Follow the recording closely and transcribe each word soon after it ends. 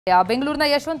ಬೆಂಗಳೂರಿನ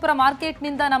ಯಶವಂತಪುರ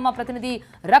ಮಾರ್ಕೆಟ್ನಿಂದ ನಮ್ಮ ಪ್ರತಿನಿಧಿ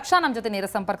ರಕ್ಷಾ ನಮ್ಮ ಜೊತೆ ನೇರ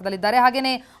ಸಂಪರ್ಕದಲ್ಲಿದ್ದಾರೆ.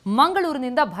 ಹಾಗೇನೇ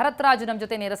ಮಂಗಳೂರಿನಿಂದ ಭರತ್ ರಾಜ್ ನಮ್ಮ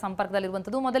ಜೊತೆ ನೇರ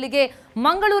ಸಂಪರ್ಕದಲ್ಲಿರುವಂತದ್ದು. ಮೊದಲಿಗೆ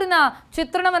ಮಂಗಳೂರಿನ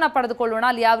ಚಿತ್ರಣವನ್ನ ಪಡೆದುಕೊಳ್ಳೋಣ.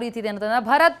 ಅಲ್ಲಿ ಯಾವ ರೀತಿ ಇದೆ ಅನ್ನೋದನ್ನ.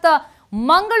 ಭರತ್,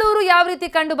 ಮಂಗಳೂರು ಯಾವ ರೀತಿ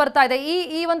ಕಂಡು ಬರ್ತಾ ಇದೆ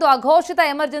ಈ ಒಂದು ಅಘೋಷಿತ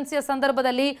ಎಮರ್ಜೆನ್ಸಿಯ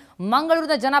ಸಂದರ್ಭದಲ್ಲಿ?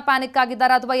 ಮಂಗಳೂರಿನ ಜನ ಪ್ಯಾನಿಕ್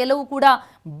ಆಗಿದ್ದಾರೆ ಅಥವಾ ಎಲ್ಲವೂ ಕೂಡ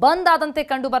ಬಂದ್ ಆದಂತೆ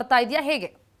ಕಂಡು ಬರ್ತಾ ಇದೆಯಾ,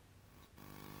 ಹೇಗೆ?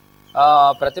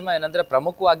 ಪ್ರತಿಮಾ, ಏನಂದ್ರೆ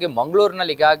ಪ್ರಮುಖವಾಗಿ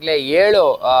ಮಂಗಳೂರಿನಲ್ಲಿ ಈಗಾಗಲೇ 7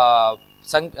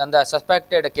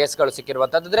 ಸಸ್ಪೆಕ್ಟೆಡ್ ಕೇಸ್ಗಳು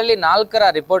ಸಿಕ್ಕಿರುವಂತದ್ದು. ಅದರಲ್ಲಿ 4ರ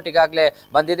ರಿಪೋರ್ಟ್ ಈಗಾಗಲೇ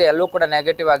ಬಂದಿದೆ, ಎಲ್ಲೂ ಕೂಡ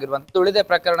ನೆಗೆಟಿವ್ ಆಗಿರುವಂತದ್ದು. ಉಳಿದ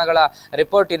ಪ್ರಕರಣಗಳ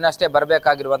ರಿಪೋರ್ಟ್ ಇನ್ನಷ್ಟೇ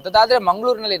ಬರಬೇಕಾಗಿರುವಂತದ್ದು. ಆದ್ರೆ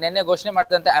ಮಂಗಳೂರಿನಲ್ಲಿ ನಿನ್ನೆ ಘೋಷಣೆ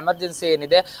ಮಾಡಿದಂತೆ ಎಮರ್ಜೆನ್ಸಿ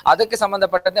ಏನಿದೆ ಅದಕ್ಕೆ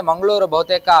ಸಂಬಂಧಪಟ್ಟಂತೆ ಮಂಗಳೂರು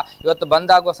ಬಹುತೇಕ ಇವತ್ತು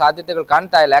ಬಂದ್ ಆಗುವ ಸಾಧ್ಯತೆಗಳು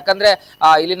ಕಾಣ್ತಾ ಇಲ್ಲ. ಯಾಕಂದ್ರೆ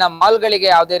ಇಲ್ಲಿನ ಮಾಲ್ಗಳಿಗೆ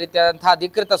ಯಾವುದೇ ರೀತಿಯಾದಂತಹ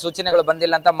ಅಧಿಕೃತ ಸೂಚನೆಗಳು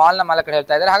ಬಂದಿಲ್ಲ ಅಂತ ಮಾಲ್ನ ಮಾಲಕರು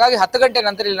ಹೇಳ್ತಾ ಇದ್ದಾರೆ. ಹಾಗಾಗಿ 10 ಗಂಟೆ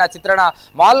ನಂತರ ಇಲ್ಲಿನ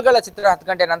ಮಾಲ್ಗಳ ಚಿತ್ರಣ 10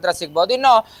 ಗಂಟೆ ನಂತರ ಸಿಗಬಹುದು.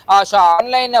 ಇನ್ನು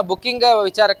ಆನ್ಲೈನ್ ಬುಕಿಂಗ್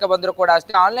ವಿಚಾರಕ್ಕೆ ಬಂದ್ರು ಕೂಡ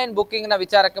ಅಷ್ಟೇ. ಆನ್ಲೈನ್ ಬುಕಿಂಗ್ ನ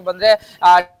ವಿಚಾರಕ್ಕೆ ಬಂದ್ರೆ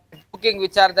ಬುಕಿಂಗ್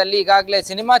ವಿಚಾರದಲ್ಲಿ ಈಗಾಗಲೇ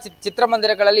ಸಿನಿಮಾ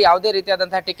ಚಿತ್ರಮಂದಿರಗಳಲ್ಲಿ ಯಾವುದೇ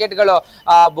ರೀತಿಯಾದಂತಹ ಟಿಕೆಟ್ಗಳು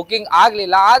ಬುಕಿಂಗ್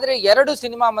ಆಗ್ಲಿಲ್ಲ. ಆದ್ರೆ 2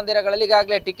 ಸಿನಿಮಾ ಮಂದಿರಗಳಲ್ಲಿ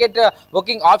ಈಗಾಗಲೇ ಟಿಕೆಟ್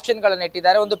ಬುಕಿಂಗ್ ಆಪ್ಷನ್ ಗಳನ್ನ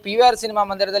ಇಟ್ಟಿದ್ದಾರೆ. ಒಂದು PVR ಸಿನಿಮಾ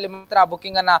ಮಂದಿರದಲ್ಲಿ ಮಾತ್ರ ಆ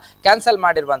ಬುಕಿಂಗ್ ಅನ್ನ ಕ್ಯಾನ್ಸಲ್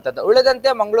ಮಾಡಿರುವಂತದ್ದು.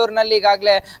 ಉಳಿದಂತೆ ಮಂಗಳೂರಿನಲ್ಲಿ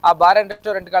ಈಗಾಗಲೇ ಆ ಬಾರ್ ಅಂಡ್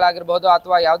ರೆಸ್ಟೋರೆಂಟ್ ಗಳಾಗಿರ್ಬಹುದು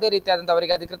ಅಥವಾ ಯಾವುದೇ ರೀತಿಯಾದಂತಹ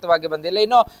ಅವರಿಗೆ ಅಧಿಕೃತವಾಗಿ ಬಂದಿಲ್ಲ.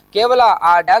 ಇನ್ನು ಕೇವಲ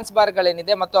ಆ ಡ್ಯಾನ್ಸ್ ಬಾರ್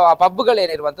ಗಳೇನಿದೆ ಮತ್ತು ಆ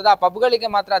ಪಬ್ಗಳೇನಿರುವಂತದ್ದು, ಆ ಪಬ್ಗಳಿಗೆ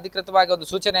ಮಾತ್ರ ಅಧಿಕೃತವಾಗಿ ಒಂದು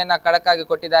ಸೂಚನೆಯನ್ನ ಖಡಕ್ಕಾಗಿ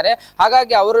ಕೊಟ್ಟಿದ್ದಾರೆ.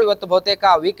 ಹಾಗಾಗಿ ಅವರು ಇವತ್ತು ಬಹುತೇಕ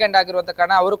ವೀಕೆಂಡ್ ಆಗಿರುವಂತ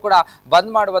ಕಾರಣ ಅವರು ಕೂಡ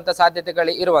ಬಂದ್ ಮಾಡುವಂತ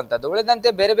ಸಾಧ್ಯತೆಗಳು ಇರುವಂತದ್ದು. ಉಳಿದಂತೆ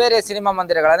ಬೇರೆ ಬೇರೆ ಸಿನಿಮಾ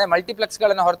ಮಂದಿರಗಳನ್ನ ಮಲ್ಟಿಪ್ಲೆಕ್ಸ್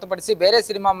ಗಳನ್ನ ಹೊರತುಪಡಿಸಿ ಬೇರೆ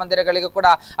ಸಿನಿಮಾ ಮಂದಿರಗಳಿಗೂ ಕೂಡ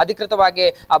ಅಧಿಕೃತವಾಗಿ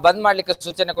ಬಂದ್ ಮಾಡ್ಲಿಕ್ಕೆ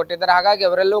ಸೂಚನೆ ಕೊಟ್ಟಿದ್ದಾರೆ. ಹಾಗಾಗಿ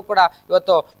ಅವರೆಲ್ಲೂ ಕೂಡ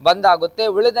ಇವತ್ತು ಬಂದ್ ಆಗುತ್ತೆ.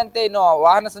 ಉಳಿದಂತೆ ಇನ್ನು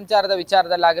ವಾಹನ ಸಂಚಾರದ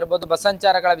ವಿಚಾರದಲ್ಲಿ ಆಗಿರ್ಬೋದು, ಬಸ್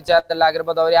ಸಂಚಾರಗಳ ವಿಚಾರದಲ್ಲಿ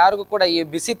ಆಗಿರ್ಬೋದು, ಅವ್ರು ಯಾರಿಗೂ ಕೂಡ ಈ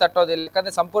ಬಿಸಿ ತಟ್ಟೋದಿಲ್ಲ.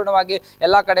 ಯಾಕಂದ್ರೆ ಸಂಪೂರ್ಣವಾಗಿ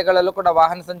ಎಲ್ಲಾ ಕಡೆಗಳಲ್ಲೂ ಕೂಡ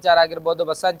ವಾಹನ ಸಂಚಾರ ಆಗಿರ್ಬೋದು,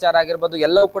 ಬಸ್ ಸಂಚಾರ ಆಗಿರ್ಬೋದು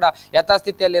ಎಲ್ಲವೂ ಕೂಡ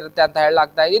ಯಥಾಸ್ಥಿತಿಯಲ್ಲಿ ಇರುತ್ತೆ ಅಂತ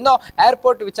ಹೇಳಲಾಗ್ತಾ ಇದೆ. ಇನ್ನು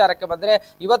ಏರ್ಪೋರ್ಟ್ ವಿಚಾರಕ್ಕೆ ಬಂದ್ರೆ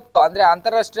ಇವತ್ತು ಅಂದ್ರೆ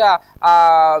ಅಂತಾರಾಷ್ಟ್ರೀಯ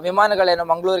ವಿಮಾನಗಳೇನು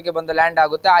ಮಂಗಳೂರಿಗೆ ಬಂದು ಲ್ಯಾಂಡ್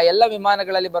ಆಗುತ್ತೆ, ಆ ಎಲ್ಲ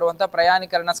ವಿಮಾನಗಳಲ್ಲಿ ಬರುವಂತಹ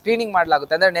ಪ್ರಯಾಣಿಕರನ್ನ ಸ್ಕ್ರೀನಿಂಗ್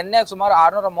ಮಾಡಲಾಗುತ್ತೆ. ಅಂದ್ರೆ ನಿನ್ನೆ ಸುಮಾರು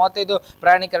 635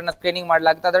 ಪ್ರಯಾಣಿಕರನ್ನ ಸ್ಕ್ರೀನಿಂಗ್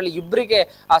ಮಾಡಲಾಗುತ್ತೆ. ಅದರಲ್ಲಿ 2ರಿಗೆ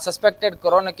ಆ ಸಸ್ಪೆಕ್ಟೆಡ್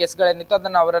ಕೊರೋನಾ ಕೇಸ್ಗಳೇನಿತ್ತು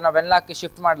ಅದನ್ನ ಅವರನ್ನ ವೆನ್ಲಾಕ್ಗೆ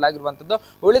ಶಿಫ್ಟ್ ಮಾಡಲಾಗಿರುವಂತದ್ದು.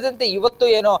 ಉಳಿದಂತೆ ಇವತ್ತು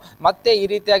ಏನು ಮತ್ತೆ ಈ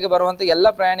ರೀತಿಯಾಗಿ ಬರುವಂತ ಎಲ್ಲ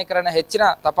ಪ್ರಯಾಣಿಕರನ್ನ ಹೆಚ್ಚಿನ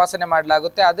ತಪಾಸಣೆ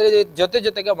ಮಾಡಲಾಗುತ್ತೆ. ಅದರ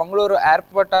ಜೊತೆಗೆ ಮಂಗಳೂರು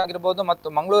ಏರ್ಪೋರ್ಟ್ ಆಗಿರ್ಬೋದು ಮತ್ತು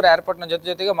ಮಂಗಳೂರು ಏರ್ಪೋರ್ಟ್ ನ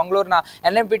ಜೊತೆಗೆ ಮಂಗಳೂರಿನ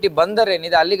NMPT ಬಂದರ್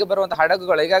ಏನಿದೆ ಅಲ್ಲಿಗೆ ಬರುವಂತಹ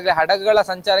ಹಡಗುಗಳು, ಈಗಾಗಲೇ ಹಡಗುಗಳ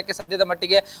ಸಂಚಾರಕ್ಕೆ ಸದ್ಯದ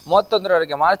ಮಟ್ಟಿಗೆ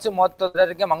 31ರವರೆಗೆ ಮಾರ್ಚ್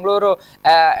 31ರವರೆಗೆ ಮಂಗಳೂರು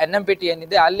NMPT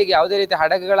ಏನಿದೆ ಅಲ್ಲಿಗೆ ಯಾವುದೇ ರೀತಿ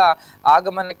ಹಡಗುಗಳ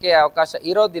ಆಗಮನಕ್ಕೆ ಅವಕಾಶ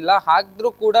ಇರೋದಿಲ್ಲ. ಆದ್ರೂ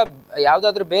ಕೂಡ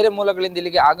ಯಾವ್ದಾದ್ರು ಬೇರೆ ಮೂಲಗಳಿಂದ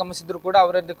ಇಲ್ಲಿಗೆ ಆಗಮಿಸಿದ್ರು ಕೂಡ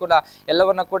ಅವರಲ್ಲಿ ಕೂಡ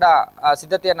ಎಲ್ಲವನ್ನ ಕೂಡ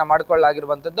ಸಿದ್ಧತೆಯನ್ನ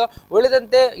ಮಾಡಿಕೊಳ್ಳಲಾಗಿರುವಂತದ್ದು.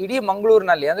 ಉಳಿದಂತೆ ಇಡೀ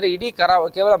ಮಂಗಳೂರಿನಲ್ಲಿ ಅಂದ್ರೆ ಇಡೀ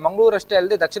ಕೇವಲ ಮಂಗಳೂರು ಅಷ್ಟೇ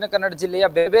ಅಲ್ಲದೆ ದಕ್ಷಿಣ ಕನ್ನಡ ಜಿಲ್ಲೆಯ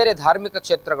ಬೇರೆ ಬೇರೆ ಧಾರ್ಮಿಕ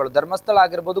ಕ್ಷೇತ್ರಗಳು, ಧರ್ಮಸ್ಥಳ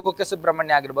ಆಗಿರ್ಬೋದು, ಕುಕ್ಕೆ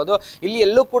ಸುಬ್ರಹ್ಮಣ್ಯ ಆಗಿರ್ಬೋದು, ಇಲ್ಲಿ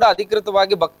ಎಲ್ಲೂ ಕೂಡ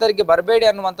ಅಧಿಕೃತವಾಗಿ ಭಕ್ತರಿಗೆ ಬರಬೇಡಿ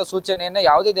ಅನ್ನುವಂತ ಸೂಚನೆಯನ್ನ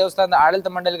ಯಾವುದೇ ದೇವಸ್ಥಾನದ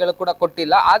ಆಡಳಿತ ಮಂಡಳಿಗಳು ಕೂಡ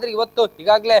ಕೊಟ್ಟಿಲ್ಲ. ಆದ್ರೆ ಇವತ್ತು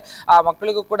ಈಗಾಗಲೇ ಆ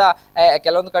ಮಕ್ಕಳಿಗೂ ಕೂಡ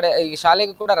ಕೆಲವೊಂದು ಕಡೆ ಈ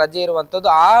ಶಾಲೆಗೂ ಕೂಡ ರಜೆ ಇರುವಂತದ್ದು.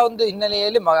 ಆ ಒಂದು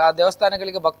ಹಿನ್ನೆಲೆಯಲ್ಲಿ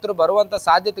ದೇವಸ್ಥಾನಗಳಿಗೆ ಭಕ್ತರು ಬರುವಂತ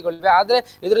ಸಾಧ್ಯತೆಗಳಿವೆ. ಆದ್ರೆ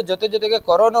ಇದರ ಜೊತೆಗೆ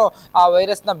ಕೊರೋನಾ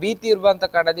ವೈರಸ್ ನ ಭೀತಿ ಇರುವಂತ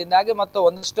ಕಾರಣದಿಂದಾಗಿ ಮತ್ತು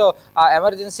ಒಂದಷ್ಟು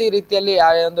ಎಮರ್ಜೆನ್ಸಿ ರೀತಿಯಲ್ಲಿ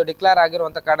ಒಂದು ಡಿಕ್ಲೇರ್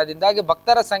ಆಗಿರುವಂತ ಕಾರಣದಿಂದಾಗಿ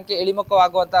ಭಕ್ತರ ಸಂಖ್ಯೆ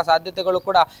ಇಳಿಮುಖವಾಗುವಂತಹ ಸಾಧ್ಯತೆಗಳು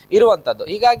ಕೂಡ ಇರುವಂತದ್ದು.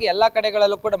 ಹೀಗಾಗಿ ಎಲ್ಲಾ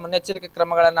ಕಡೆಗಳಲ್ಲೂ ಕೂಡ ಮುನ್ನೆಚ್ಚರಿಕೆ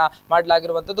ಕ್ರಮಗಳನ್ನ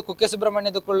ಮಾಡಲಾಗಿರುವಂತದ್ದು. ಕುಕ್ಕೆ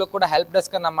ಸುಬ್ರಹ್ಮಣ್ಯದಕ್ಕೂ ಕೂಡ ಹೆಲ್ಪ್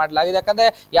ಡೆಸ್ಕ್ ಅನ್ನ ಮಾಡಲಾಗಿದೆ. ಯಾಕಂದ್ರೆ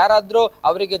ಯಾರಾದ್ರೂ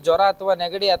ಅವರಿಗೆ ಜ್ವರ ಅಥವಾ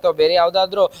ನೆಗಡಿ ಅಥವಾ ಬೇರೆ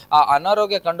ಯಾವ್ದಾದ್ರು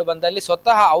ಅನಾರೋಗ್ಯ ಕಂಡು ಬಂದಲ್ಲಿ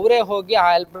ಸ್ವತಃ ಅವರೇ ಹೋಗಿ ಆ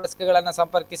ಹೆಲ್ಪ್ ಡೆಸ್ಕ್ ಗಳನ್ನ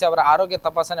ಸಂಪರ್ಕಿಸಿ ಅವರ ಆರೋಗ್ಯ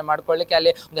ತಪಾಸಣೆ ಮಾಡ್ಕೊಳ್ಳಿಕ್ಕೆ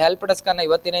ಅಲ್ಲಿ ಒಂದು ಹೆಲ್ಪ್ ಡೆಸ್ಕ್ ಅನ್ನ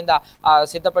ಇವತ್ತಿನಿಂದ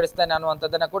ಸಿದ್ಧಪಡಿಸ್ತೇನೆ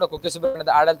ಅನ್ನುವಂಥದ್ದನ್ನ ಕೂಡ ಕುಕ್ಕೆ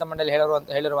ಸುಬ್ರಹ್ಮಣ್ಯದ ಆಡಳಿತ ಮಂಡಳಿ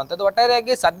ಹೇಳಿರುವಂತದ್ದು.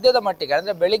 ಒಟ್ಟಾರೆಯಾಗಿ ಸದ್ಯದ ಮಟ್ಟಿಗೆ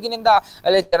ಅಂದ್ರೆ ಬೆಳಗಿನಿಂದ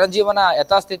ಅಲ್ಲಿ ಜನಜೀವನ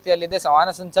ಯಥಾಸ್ಥಿತಿಯಲ್ಲಿದೆ,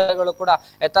 ವಾಹನ ಸಂಚಾರಗಳು ಕೂಡ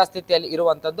ಯಥಾಸ್ಥಿತಿಯಲ್ಲಿ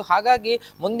ಇರುವಂತದ್ದು. ಹಾಗಾಗಿ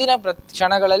ಮುಂದಿನ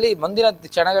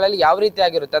ಕ್ಷಣಗಳಲ್ಲಿ ಯಾವ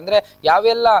ರೀತಿಯಾಗಿರುತ್ತೆ ಅಂದ್ರೆ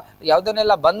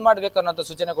ಯಾವ್ದನ್ನೆಲ್ಲ ಬಂದ್ ಮಾಡ್ಬೇಕು ಅನ್ನೋಂಥ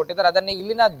ಸೂಚನೆ ಕೊಟ್ಟಿದ್ದಾರೆ. ಅದನ್ನ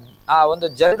ಇಲ್ಲಿನ ಒಂದು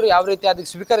ಜನರು ಯಾವ ರೀತಿ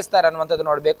ಅದಕ್ಕೆ ಸ್ವೀಕರಿಸ್ತಾರೆ ಅನ್ನುವಂಥದ್ದು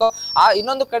ನೋಡ್ಬೇಕು.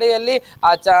 ಇನ್ನೊಂದು ಕಡೆಯಲ್ಲಿ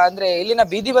ಅಂದ್ರೆ ಇಲ್ಲಿನ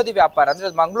ಬೀದಿ ಬದಿ ವ್ಯಾಪಾರ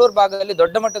ಅಂದ್ರೆ ಮಂಗಳೂರು ಭಾಗದಲ್ಲಿ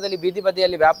ದೊಡ್ಡ ಮಟ್ಟದಲ್ಲಿ ಬೀದಿ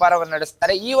ಬದಿಯಲ್ಲಿ ವ್ಯಾಪಾರವನ್ನು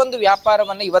ನಡೆಸ್ತಾರೆ. ಈ ಒಂದು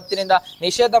ವ್ಯಾಪಾರವನ್ನು ಇವತ್ತಿನಿಂದ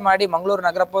ನಿಷೇಧ ಮಾಡಿ ಮಂಗಳೂರು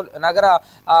ನಗರ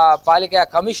ಪಾಲಿಕೆಯ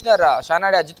ಕಮಿಷನರ್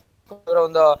ಶಾನಾಡಿ ಅಜಿತ್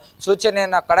ಒಂದು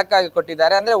ಸೂಚನೆಯನ್ನ ಖಡಕ್ಕಾಗಿ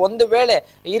ಕೊಟ್ಟಿದ್ದಾರೆ. ಅಂದ್ರೆ ಒಂದು ವೇಳೆ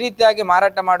ಈ ರೀತಿಯಾಗಿ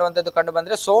ಮಾರಾಟ ಮಾಡುವಂತದ್ದು ಕಂಡು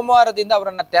ಬಂದ್ರೆ ಸೋಮವಾರದಿಂದ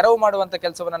ಅವರನ್ನ ತೆರವು ಮಾಡುವಂತ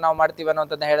ಕೆಲಸವನ್ನ ನಾವು ಮಾಡ್ತೀವಿ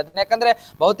ಅನ್ನುವಂಥದ್ದನ್ನ ಹೇಳಿದ್ರೆ. ಯಾಕಂದ್ರೆ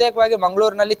ಬಹುತೇಕವಾಗಿ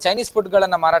ಮಂಗಳೂರಿನಲ್ಲಿ ಚೈನೀಸ್ ಫುಡ್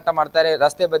ಗಳನ್ನ ಮಾರಾಟ ಮಾಡ್ತಾರೆ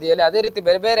ರಸ್ತೆ ಬದಿಯಲ್ಲಿ. ಅದೇ ರೀತಿ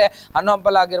ಬೇರೆ ಬೇರೆ ಹಣ್ಣು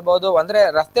ಹಂಪಲ ಆಗಿರ್ಬೋದು, ಅಂದ್ರೆ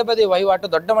ರಸ್ತೆ ಬದಿ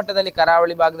ವಹಿವಾಟು ದೊಡ್ಡ ಮಟ್ಟದಲ್ಲಿ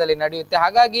ಕರಾವಳಿ ಭಾಗದಲ್ಲಿ ನಡೆಯುತ್ತೆ.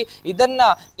 ಹಾಗಾಗಿ ಇದನ್ನ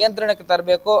ನಿಯಂತ್ರಣಕ್ಕೆ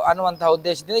ತರಬೇಕು ಅನ್ನುವಂತಹ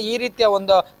ಉದ್ದೇಶದಿಂದ ಈ ರೀತಿಯ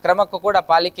ಒಂದು ಕ್ರಮಕ್ಕೂ ಕೂಡ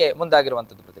ಪಾಲಿಕೆ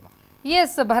ಮುಂದಾಗಿರುವಂತದ್ದು. ಪ್ರತಿಮಾ,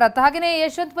 ಎಸ್ ಭರತ್, ಹಾಗೆಯೇ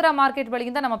ಯಶವಂತಪುರ ಮಾರ್ಕೆಟ್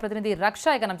ಬಳಿಯಿಂದ ನಮ್ಮ ಪ್ರತಿನಿಧಿ ರಕ್ಷಾ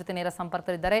ಈಗ ನಮ್ಮ ಜೊತೆ ನೇರ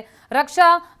ಸಂಪರ್ಕದಲ್ಲಿದ್ದಾರೆ. ರಕ್ಷಾ,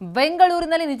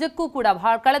 ಬೆಂಗಳೂರಿನಲ್ಲಿ ನಿಜಕ್ಕೂ ಕೂಡ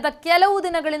ಕಳೆದ ಕೆಲವು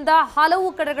ದಿನಗಳಿಂದ ಹಲವು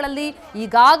ಕಡೆಗಳಲ್ಲಿ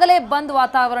ಈಗಾಗಲೇ ಬಂದ್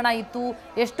ವಾತಾವರಣ ಇತ್ತು.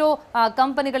 ಎಷ್ಟೋ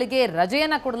ಕಂಪನಿಗಳಿಗೆ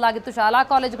ರಜೆಯನ್ನ ಕೊಡಲಾಗಿತ್ತು, ಶಾಲಾ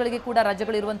ಕಾಲೇಜುಗಳಿಗೆ ಕೂಡ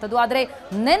ರಜೆಗಳಿರುವಂಥದ್ದು. ಆದರೆ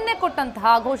ನಿನ್ನೆ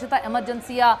ಕೊಟ್ಟಂತಹ ಘೋಷಿತ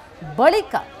ಎಮರ್ಜೆನ್ಸಿಯ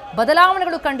ಬಳಿಕ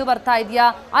ಬದಲಾವಣೆಗಳು ಕಂಡು ಬರ್ತಾ ಇದೆಯಾ?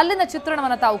 ಅಲ್ಲಿನ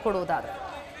ಚಿತ್ರಣವನ್ನು ತಾವು ಕೊಡುವುದಾದ್ರೆ.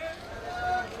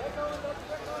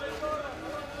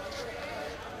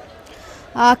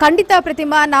 ಖಂಡಿತ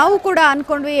ಪ್ರತಿಮಾ, ನಾವು ಕೂಡ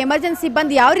ಅನ್ಕೊಂಡ್ವಿ ಎಮರ್ಜೆನ್ಸಿ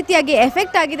ಬಂದ್ ಯಾವ ರೀತಿಯಾಗಿ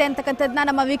ಎಫೆಕ್ಟ್ ಆಗಿದೆ ಅಂತಕ್ಕಂಥದ್ದನ್ನ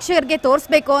ನಮ್ಮ ವೀಕ್ಷಕರಿಗೆ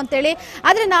ತೋರಿಸಬೇಕು ಅಂತೇಳಿ.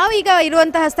 ಆದರೆ ನಾವೀಗ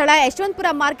ಇರುವಂತಹ ಸ್ಥಳ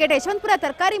ಯಶವಂತಪುರ ಮಾರ್ಕೆಟ್. ಯಶವಂತಪುರ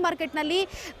ತರಕಾರಿ ಮಾರ್ಕೆಟ್ನಲ್ಲಿ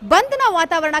ಬಂದ್ನ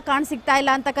ವಾತಾವರಣ ಕಾಣಸಿಗ್ತಾ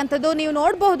ಇಲ್ಲ ಅಂತಕ್ಕಂಥದ್ದು ನೀವು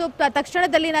ನೋಡಬಹುದು.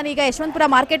 ತಕ್ಷಣದಲ್ಲಿ ನಾನೀಗ ಯಶವಂತಪುರ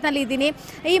ಮಾರ್ಕೆಟ್ನಲ್ಲಿ ಇದ್ದೀನಿ.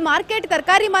 ಈ ಮಾರ್ಕೆಟ್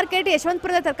ತರಕಾರಿ ಮಾರ್ಕೆಟ್,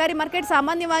 ಯಶವಂತಪುರದ ತರಕಾರಿ ಮಾರ್ಕೆಟ್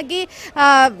ಸಾಮಾನ್ಯವಾಗಿ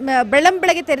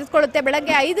ಬೆಳಗ್ಗೆ ತೆರೆದುಕೊಳ್ಳುತ್ತೆ.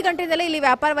 ಬೆಳಗ್ಗೆ 5 ಗಂಟೆಯಿಂದಲೇ ಇಲ್ಲಿ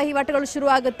ವ್ಯಾಪಾರ ವಹಿವಾಟುಗಳು ಶುರು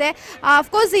ಆಗುತ್ತೆ.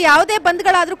 ಅಫ್ಕೋರ್ಸ್ ಯಾವುದೇ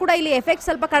ಬಂದ್ಗಳಾದರೂ ಕೂಡ ಇಲ್ಲಿ ಎಫೆಕ್ಟ್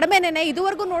ಸ್ವಲ್ಪ ಕಡಿಮೆನೇ.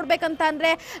 ಇದುವರೆಗೂ ನೋಡ್ಬೇಕಂತ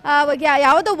ಅಂದ್ರೆ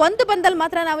ಯಾವುದೋ ಒಂದು ಬಂದಲ್ಲಿ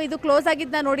ಮಾತ್ರ ನಾವು ಇದು ಕ್ಲೋಸ್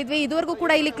ಆಗಿದ್ದನ್ನ ನೋಡಿದ್ವಿ. ಇದುವರೆಗೂ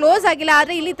ಕೂಡ ಇಲ್ಲಿ ಕ್ಲೋಸ್ ಆಗಿಲ್ಲ.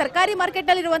 ಆದರೆ ಇಲ್ಲಿ ತರಕಾರಿ ಮಾರ್ಕೆಟ್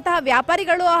ನಲ್ಲಿ ಇರುವಂತಹ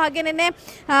ವ್ಯಾಪಾರಿಗಳು ಹಾಗೇನೆ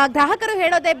ಗ್ರಾಹಕರು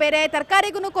ಹೇಳೋದೇ ಬೇರೆ.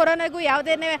 ತರಕಾರಿಗೂ ಕೊರೋನಾಗೂ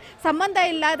ಯಾವುದೇನೆ ಸಂಬಂಧ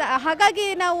ಇಲ್ಲ, ಹಾಗಾಗಿ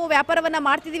ನಾವು ವ್ಯಾಪಾರವನ್ನ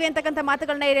ಮಾಡ್ತಿದೀವಿ ಅಂತಕ್ಕಂಥ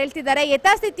ಮಾತುಗಳನ್ನ ಹೇಳ್ತಿದ್ದಾರೆ.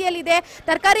 ಯಥಾಸ್ಥಿತಿಯಲ್ಲಿದೆ.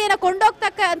 ತರಕಾರಿಯನ್ನ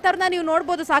ಕೊಂಡೋಗ್ತಕ್ಕಂಥವ್ರನ್ನ ನೀವು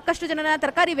ನೋಡ್ಬೋದು. ಸಾಕಷ್ಟು ಜನನ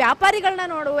ತರಕಾರಿ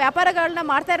ವ್ಯಾಪಾರಗಳನ್ನ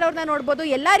ಮಾಡ್ತಾ ಇರೋರನ್ನ ನೋಡ್ಬೋದು.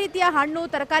 ಎಲ್ಲಾ ರೀತಿಯ ಹಣ್ಣು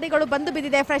ತರಕಾರಿಗಳು ಬಂದು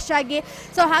ಬಿದ್ದಿದೆ ಫ್ರೆಶ್ ಆಗಿ.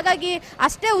 ಸೊ ಹಾಗಾಗಿ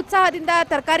ಅಷ್ಟೇ ಉತ್ಸಾಹದಿಂದ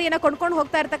ತರಕಾರಿಯನ್ನ ಕೊಂಡ್ಕೊಂಡು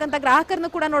ಹೋಗ್ತಾ ಇರ್ತಕ್ಕಂಥ ಗ್ರಾಹಕರನ್ನು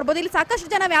ಕೂಡ ನೋಡ್ಬೋದು. ಇಲ್ಲಿ ಸಾಕಷ್ಟು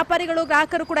ಜನ ವ್ಯಾಪಾರಿಗಳು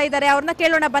ಗ್ರಾಹಕರು ಕೂಡ ಇದ್ದಾರೆ. ಅವ್ರನ್ನ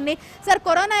ಕೇಳೋಣ ಬನ್ನಿ. ಸರ್,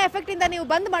 ಕೊರೋನಾ ಎಫೆಕ್ಟ್ ಇಂದ ನೀವು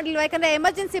ಬಂದ್ ಮಾಡಲಿಲ್ವಾ? ಯಾಕಂದ್ರೆ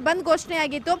ಎಮರ್ಜೆನ್ಸಿ ಬಂದ್ ಘೋಷಣೆ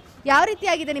ಆಗಿತ್ತು. ಯಾವ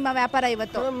ರೀತಿಯಾಗಿದೆ ನಿಮ್ಮ ವ್ಯಾಪಾರ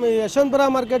ಇವತ್ತು? ಯಶವಂತಪುರ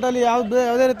ಮಾರ್ಕೆಟ್ ಅಲ್ಲಿ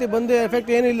ಯಾವುದೇ ರೀತಿ ಬಂದ್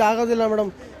ಎಫೆಕ್ಟ್ ಏನಿಲ್ಲ, ಆಗೋದಿಲ್ಲ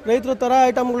ಮೇಡಮ್. ರೈತರು ತರ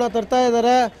ಐಟಮ್ಗಳನ್ನ ತರ್ತಾ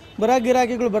ಇದ್ದಾರೆ, ಬರ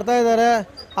ಗಿರಾಕಿಗಳು ಬರ್ತಾ ಇದ್ದಾರೆ.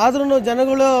 ಆದ್ರೂ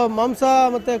ಜನಗಳು ಮಾಂಸ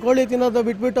ಮತ್ತೆ ಕೋಳಿ ತಿನ್ನೋದು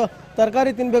ಬಿಟ್ಬಿಟ್ಟು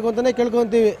ತರಕಾರಿ ತಿನ್ಬೇಕು ಅಂತಾನೆ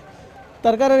ಕೇಳ್ಕೊಂತೀವಿ.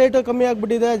 ತರಕಾರಿ ರೇಟು ಕಮ್ಮಿ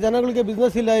ಆಗ್ಬಿಟ್ಟಿದೆ, ಜನಗಳಿಗೆ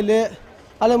ಬಿಸ್ನೆಸ್ ಇಲ್ಲ ಇಲ್ಲಿ.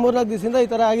 ಅಲ್ಲೇ 3-4 ದಿವಸದಿಂದ ಈ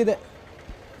ತರ ಆಗಿದೆ.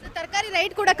 ತರಕಾರಿ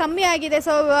ರೇಟ್ ಕೂಡ ಕಮ್ಮಿ ಆಗಿದೆ.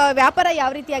 ಸೊ ವ್ಯಾಪಾರ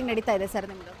ಯಾವ ರೀತಿಯಾಗಿ ನಡೀತಾ ಇದೆ ಸರ್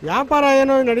ನಿಮ್ದು? ವ್ಯಾಪಾರ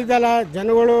ಏನೋ ನಡೀತಾ ಇಲ್ಲ,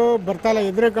 ಜನಗಳು ಬರ್ತಾ ಇಲ್ಲ,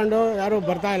 ಎದುರುಕೊಂಡು ಯಾರು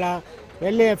ಬರ್ತಾ ಇಲ್ಲ.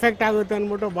 ಎಲ್ಲಿ ಎಫೆಕ್ಟ್ ಆಗುತ್ತೆ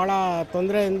ಅಂದ್ಬಿಟ್ಟು ಭಾಳ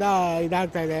ತೊಂದರೆಯಿಂದ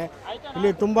ಇದಾಗ್ತಾ ಇದೆ.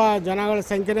 ಇಲ್ಲಿ ತುಂಬ ಜನಗಳ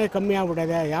ಸಂಖ್ಯೆನೇ ಕಮ್ಮಿ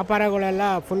ಆಗ್ಬಿಟ್ಟಿದೆ. ವ್ಯಾಪಾರಗಳೆಲ್ಲ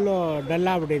ಫುಲ್ಲು ಡಲ್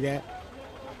ಆಗ್ಬಿಟ್ಟಿದೆ.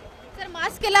 ಸರ್,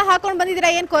 ಮಾಸ್ಕ್ ಎಲ್ಲ ಹಾಕೊಂಡು ಬಂದಿದ್ದೀರಾ,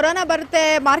 ಏನು ಕೊರೋನಾ ಬರುತ್ತೆ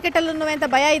ಮಾರ್ಕೆಟ್ ಅಲ್ಲೂ ಅಂತ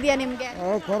ಭಯ ಇದೆಯಾ ನಿಮಗೆ?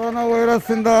 ಕೊರೋನಾ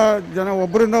ವೈರಸ್ ಇಂದ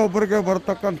ಒಬ್ಬರಿಂದ ಒಬ್ಬರಿಗೆ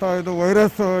ಬರ್ತಕ್ಕಂಥ ಇದು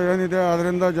ವೈರಸ್ ಏನಿದೆ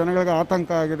ಅದರಿಂದ ಜನಗಳಿಗೆ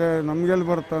ಆತಂಕ ಆಗಿದೆ. ನಮಗೆಲ್ಲಿ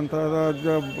ಬರುತ್ತೆ ಅಂತ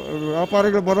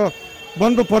ವ್ಯಾಪಾರಿಗಳು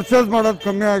ಬಂದು ಪರ್ಚೇಸ್ ಮಾಡೋದು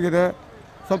ಕಮ್ಮಿ ಆಗಿದೆ.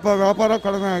 ಸ್ವಲ್ಪ ವ್ಯಾಪಾರ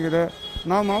ಕಡಿಮೆ ಆಗಿದೆ.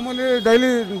 ನಾವು ಮಾಮೂಲಿ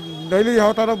ಡೈಲಿ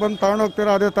ಯಾವ ಥರ ಬಂದು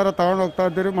ತಗೊಂಡೋಗ್ತೀರಾ ಅದೇ ಥರ ತಗೊಂಡೋಗ್ತಾ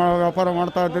ಇದ್ದೀರಿ, ವ್ಯಾಪಾರ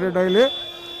ಮಾಡ್ತಾ ಇದ್ದೀರಿ ಡೈಲಿ.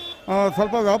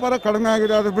 ಸ್ವಲ್ಪ ವ್ಯಾಪಾರ ಕಡಿಮೆ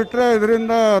ಆಗಿದೆ. ಅದು ಬಿಟ್ಟರೆ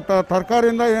ಇದರಿಂದ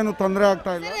ತರಕಾರಿಯಿಂದ ಏನು ತೊಂದರೆ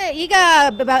ಆಗ್ತಾ ಇದೆ. ಈಗ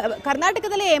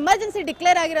ಕರ್ನಾಟಕದಲ್ಲಿ ಎಮರ್ಜೆನ್ಸಿ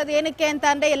ಡಿಕ್ಲೇರ್ ಆಗಿರೋದು ಏನಕ್ಕೆ ಅಂತ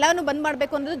ಅಂದ್ರೆ ಎಲ್ಲಾನು ಬಂದ್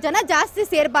ಮಾಡಬೇಕು ಅನ್ನೋದು, ಜನ ಜಾಸ್ತಿ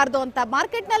ಸೇರಬಾರ್ದು ಅಂತ.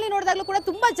 ಮಾರ್ಕೆಟ್ ನಲ್ಲಿ ನೋಡಿದಾಗಲೂ ಕೂಡ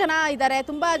ತುಂಬಾ ಜನ ಇದ್ದಾರೆ,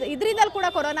 ತುಂಬಾ ಇದರಿಂದ ಕೂಡ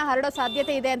ಕೊರೋನಾ ಹರಡೋ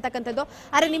ಸಾಧ್ಯತೆ ಇದೆ ಅಂತಕ್ಕಂಥದ್ದು.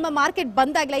 ಆದ್ರೆ ನಿಮ್ಮ ಮಾರ್ಕೆಟ್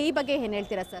ಬಂದಾಗಿಲ್ಲ, ಈ ಬಗ್ಗೆ ಏನ್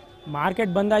ಹೇಳ್ತೀರಾ ಸರ್?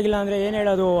 ಮಾರ್ಕೆಟ್ ಬಂದಾಗಿಲ್ಲ ಅಂದ್ರೆ ಏನ್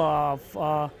ಹೇಳೋದು,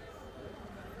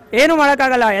 ಏನು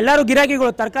ಮಾಡೋಕ್ಕಾಗಲ್ಲ. ಎಲ್ಲರೂ ಗಿರಾಕಿಗಳು,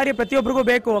 ತರಕಾರಿ ಪ್ರತಿಯೊಬ್ಬರಿಗೂ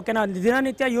ಬೇಕು. ಓಕೆನಾ,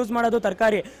 ದಿನನಿತ್ಯ ಯೂಸ್ ಮಾಡೋದು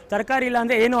ತರಕಾರಿ ಇಲ್ಲ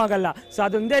ಅಂದರೆ ಏನೂ ಆಗಲ್ಲ. ಸೊ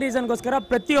ಅದೊಂದೇ ರೀಸನ್ಗೋಸ್ಕರ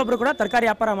ಪ್ರತಿಯೊಬ್ಬರು ಕೂಡ ತರಕಾರಿ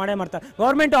ವ್ಯಾಪಾರ ಮಾಡೇ ಮಾಡ್ತಾರೆ.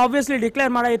 ಗೌರ್ಮೆಂಟ್ ಆಬ್ವಿಯಸ್ಲಿ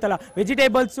ಡಿಕ್ಲೇರ್ ಮಾಡೈತಲ್ಲ,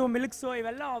 ವೆಜಿಟೇಬಲ್ಸು ಮಿಲ್ಕ್ಸು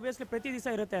ಇವೆಲ್ಲ ಆಬ್ವಿಯಸ್ಲಿ ಪ್ರತಿ ದಿವಸ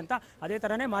ಇರುತ್ತೆ ಅಂತ. ಅದೇ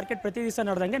ಥರನೇ ಮಾರ್ಕೆಟ್ ಪ್ರತಿ ದಿವಸ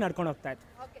ನೋಡ್ದಂಗೆ ನಡ್ಕೊಂಡು ಹೋಗ್ತಾ ಇತ್ತು.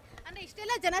 ಅಂದ್ರೆ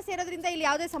ಇಷ್ಟೆಲ್ಲ ಜನ ಸೇರೋದ್ರಿಂದ ಇಲ್ಲಿ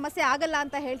ಯಾವುದೇ ಸಮಸ್ಯೆ ಆಗಲ್ಲ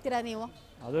ಅಂತ ಹೇಳ್ತೀರಾ ನೀವು?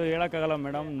 ಅದು ಹೇಳೋಕ್ಕಾಗಲ್ಲ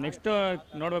ಮೇಡಮ್. ನೆಕ್ಸ್ಟ್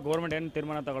ನೋಡ್ಬೇಕು ಗೌರ್ಮೆಂಟ್ ಏನು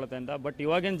ತೀರ್ಮಾನ ತಗೊಳುತ್ತೆ ಅಂತ. ಬಟ್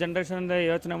ಇವಾಗಿನ ಜನ್ರೇಷನ್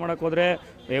ಯೋಚನೆ ಮಾಡೋಕೆ ಹೋದರೆ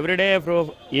everyday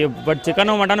but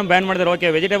chicken mutton ban ಮಾಡಿದ್ರೆ ಓಕೆ,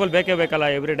 ವೆಜಿಟೇಬಲ್ ಬೇಕಲ್ಲ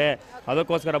ಎವ್ರಿಡೇ,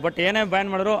 ಅದಕ್ಕೋಸ್ಕರ. ಬಟ್ ಏನೇ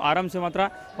ಬ್ಯಾನ್ ಮಾಡಿದ್ರು ಆರಾಮ್ಸೆ ಮಾತ್ರ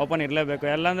ಓಪನ್ ಇರಲೇಬೇಕು.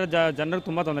 ಎಲ್ಲಂದ್ರೆ ಜನರಿಗೆ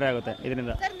ತುಂಬ ತೊಂದರೆ ಆಗುತ್ತೆ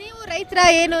ಇದರಿಂದ. ಸರ್, ನೀವು ರೈತರ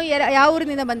ಏನು ಯಾವ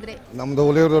ಊರಿನಿಂದ ಬಂದ್ರಿ? ನಮ್ದು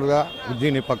ಹುಲಿಯೂರ್ದುರ್ಗ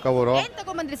ಉಜ್ಜಿನಿ ಪಕ್ಕ ಊರು. ಏನ್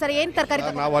ತಗೊಂಡ್ಬಂದ್ರಿ ಸರ್? ಏನ್ ತರಕಾರಿ?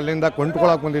 ನಾವು ಅಲ್ಲಿಂದ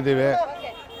ಕೊಂಡ್ಕೊಳಕ್ ಬಂದಿದ್ದೀವಿ.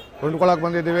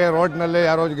 ರೋಡ್ನಲ್ಲಿ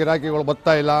ಯಾರೋ ಗಿರಾಕಿಗಳು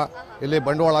ಬರ್ತಾ ಇಲ್ಲ. ಇಲ್ಲಿ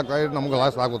ಬಂಡವಾಳ ನಮ್ಗೆ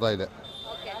ಲಾಸ್ ಆಗುತ್ತಾ ಇದೆ.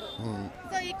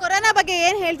 ಈ ಕೊರೋನಾ ಬಗ್ಗೆ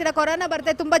ಏನ್ ಹೇಳ್ತೀರಾ? ಕೊರೋನಾ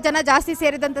ಬರುತ್ತೆ, ತುಂಬಾ ಜನ ಜಾಸ್ತಿ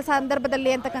ಸೇರಿದಂತ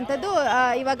ಸಂದರ್ಭದಲ್ಲಿ ಅಂತಕ್ಕಂಥದ್ದು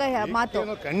ಇವಾಗ ಮಾತು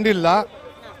ಕಂಡಿಲ್ಲ.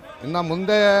 ಇನ್ನು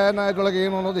ಮುಂದೆ ಇದ್ರೊಳಗೆ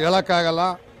ಏನು ಅನ್ನೋದು ಹೇಳಕ್ಕಾಗಲ್ಲ.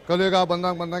 ಕಲಿಯುಗ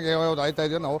ಬಂದಾಗ ಯಾವ್ದು ಆಯ್ತಾ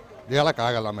ಇದೆಯೋ ನಾವು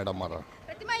ಹೇಳಕ್ಕಾಗಲ್ಲ ಮೇಡಮ್ ಅವರ.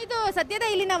 ಇದು ಸದ್ಯದ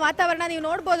ಇಲ್ಲಿನ ವಾತಾವರಣ ನೀವು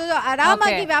ನೋಡಬಹುದು.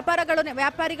 ಆರಾಮಾಗಿ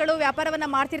ವ್ಯಾಪಾರಿಗಳು ವ್ಯಾಪಾರವನ್ನ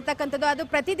ಮಾಡ್ತಿರ್ತಕ್ಕಂಥದ್ದು. ಅದು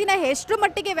ಪ್ರತಿದಿನ ಎಷ್ಟು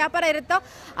ಮಟ್ಟಿಗೆ ವ್ಯಾಪಾರ ಇರುತ್ತೋ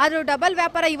ಅದು ಡಬಲ್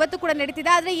ವ್ಯಾಪಾರ ಇವತ್ತು ಕೂಡ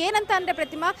ನಡೀತಿದೆ. ಆದ್ರೆ ಏನಂತ ಅಂದ್ರೆ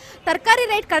ಪ್ರತಿಮಾ, ತರಕಾರಿ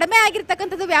ರೇಟ್ ಕಡಿಮೆ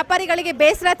ಆಗಿರ್ತಕ್ಕಂಥದ್ದು ವ್ಯಾಪಾರಿಗಳಿಗೆ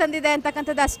ಬೇಸರ ತಂದಿದೆ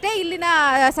ಅಂತಕ್ಕಂಥದ್ದು ಅಷ್ಟೇ ಇಲ್ಲಿನ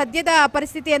ಸದ್ಯದ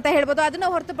ಪರಿಸ್ಥಿತಿ ಅಂತ ಹೇಳ್ಬೋದು. ಅದನ್ನ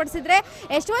ಹೊರತುಪಡಿಸಿದ್ರೆ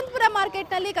ಯಶವಂತಪುರ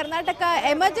ಮಾರ್ಕೆಟ್ ನಲ್ಲಿ ಕರ್ನಾಟಕ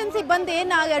ಎಮರ್ಜೆನ್ಸಿ ಬಂದ್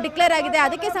ಏನ್ ಡಿಕ್ಲೇರ್ ಆಗಿದೆ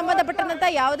ಅದಕ್ಕೆ ಸಂಬಂಧಪಟ್ಟಂತ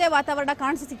ಯಾವುದೇ ವಾತಾವರಣ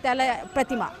ಕಾಣಿಸಿ ಸಿಗ್ತಾ ಇಲ್ಲ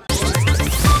ಪ್ರತಿಮಾ.